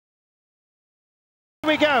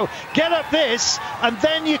We go, get up this, and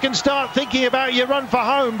then you can start thinking about your run for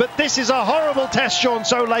home. But this is a horrible test, Sean,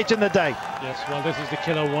 so late in the day. Yes, well, this is the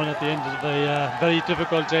killer one at the end of the very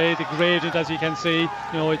difficult day. The gradient, as you can see,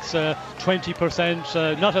 it's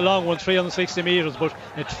 20%, not a long one, 360 metres, but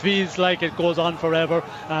it feels like it goes on forever.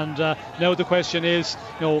 And now the question is,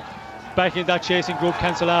 back in that chasing group,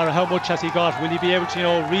 Cancellara, how much has he got? Will he be able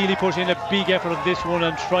to, really put in a big effort on this one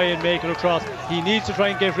and try and make it across? He needs to try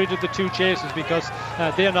and get rid of the two chasers because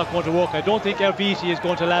they're not going to work. I don't think Erviti is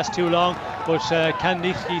going to last too long, but can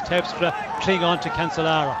Niki Terpstra cling on to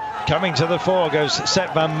Cancellara? Coming to the fore goes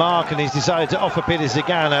Sepp van Mark, and he's decided to offer Peter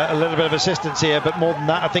Sagan a little bit of assistance here, but more than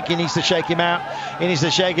that, I think he needs to shake him out. He needs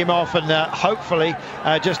to shake him off and hopefully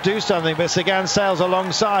just do something. But Sagan sails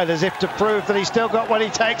alongside as if to prove that he's still got what he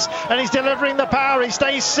takes, and he's delivering the power. He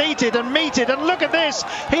stays seated and meted, and look at this.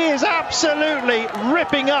 He is absolutely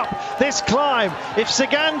ripping up this climb. If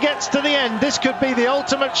Sagan gets to the end, this could be the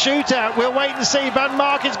ultimate shootout. We'll wait and see. Van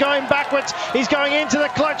Mark is going backwards. He's going into the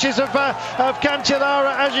clutches of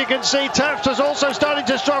Cancellara, as you can see. Terpstra's also starting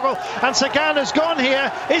to struggle, and Sagan has gone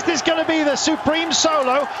here. Is this going to be the supreme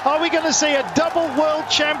solo? Are we going to see a double world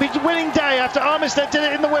champion winning day after Armistead did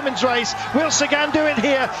it in the women's race? Will Sagan do it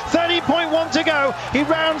here? 30.1 to go. He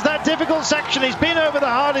rounds that difficult section. He's been over the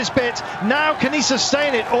hardest bit. Now can he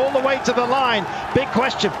sustain it all the way to the line? Big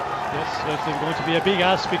question. Yes, it's going to be a big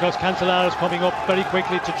ask because Cancellara is coming up very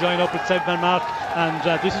quickly to join up with Sepp van Mark,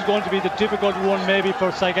 and this is going to be the difficult one maybe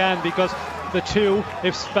for Sagan, because the two,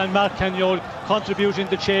 if Van Mark can contribute in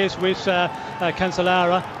the chase with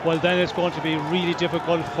Cancellara, well, then it's going to be really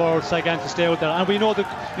difficult for Sagan to stay out there. And we know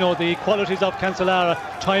the qualities of Cancellara,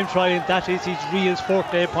 time trialing, that is his real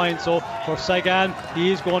forte point. So for Sagan,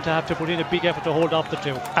 he is going to have to put in a big effort to hold off the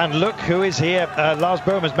two. And look who is here. Lars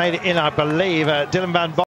Boom has made it in, I believe. Dylan van